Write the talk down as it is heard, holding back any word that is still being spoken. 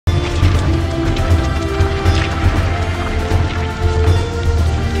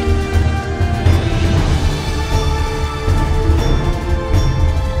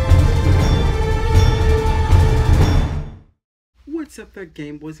What's up there,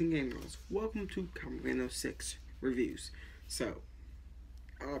 Game Boys and Game Girls? Welcome to Comicman06 Reviews. So,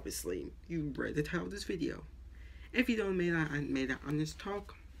 obviously, you read the title of this video. If you don't, I made an honest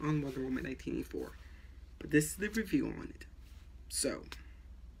talk on Wonderwoman 1984. But this is the review on it. So,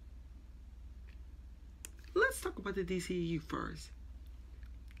 let's talk about the DCU first.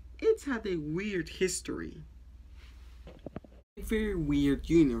 It's had a weird history. A very weird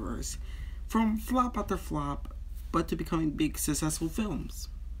universe. From flop after flop, but to becoming big, successful films.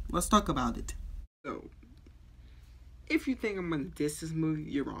 Let's talk about it. So, if you think I'm gonna diss this movie,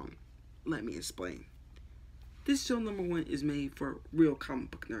 you're wrong. Let me explain. This show, number one, is made for real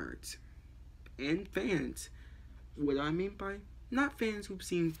comic book nerds and fans. What do I mean by? Not fans who've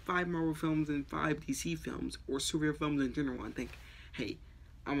seen 5 Marvel films and 5 DC films, or superhero films in general, and think, hey,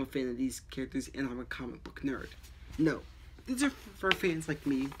 I'm a fan of these characters and I'm a comic book nerd. No. These are for fans like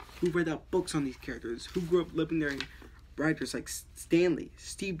me, who read out books on these characters, who grew up legendary writers like Stan Lee,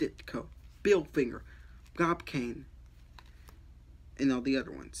 Steve Ditko, Bill Finger, Bob Kane, and all the other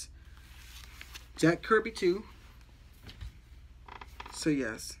ones. Jack Kirby too. So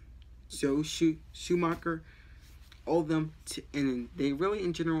yes, Joe Schumacher, all of them, and they really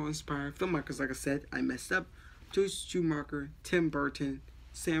in general inspire filmmakers. Like I said, I messed up. Joe Schumacher, Tim Burton,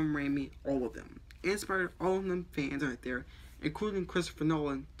 Sam Raimi, all of them. Inspired all of them fans out there, including Christopher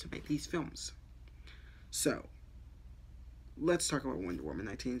Nolan, to make these films. So, let's talk about Wonder Woman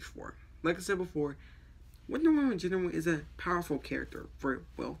 1984. Like I said before, Wonder Woman in general is a powerful character for,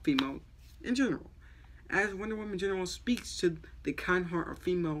 well, female in general. As Wonder Woman in general speaks to the kind heart of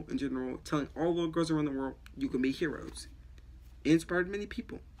female in general, telling all little girls around the world, you can be heroes. It inspired many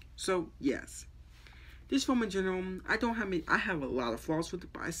people. So, yes. This film in general, I have a lot of flaws with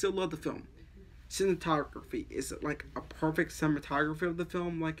it, but I still love the film. Cinematography is like a perfect cinematography of the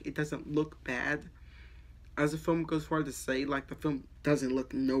film. Like, it doesn't look bad. As the film goes far to say, like, the film doesn't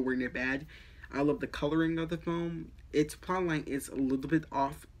look nowhere near bad. I love the coloring of the film. Its plotline is a little bit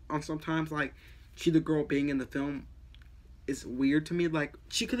off on sometimes. Like, Cheetah Girl being in the film is weird to me. Like,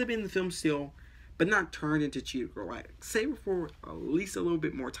 she could have been in the film still, but not turned into Cheetah Girl. Like, save her for at least a little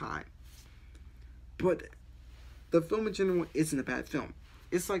bit more time. But the film in general isn't a bad film.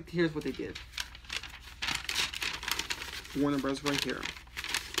 It's like, here's what they did. Warner Bros. Right here.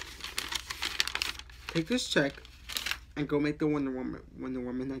 Take this check and go make the Wonder Woman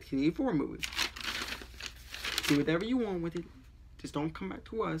 1984 movie. Do whatever you want with it. Just don't come back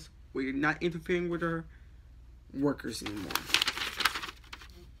to us. We're not interfering with our workers anymore.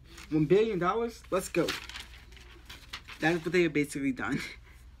 $1 billion? Let's go. That's what they have basically done.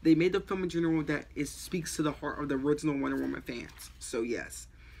 They made the film in general that speaks to the heart of the original Wonder Woman fans. So yes.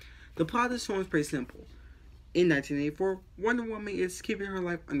 The plot of this film is pretty simple. In 1984, Wonder Woman is keeping her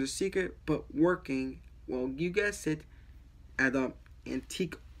life under secret, but working, well, you guessed it, at an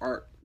antique art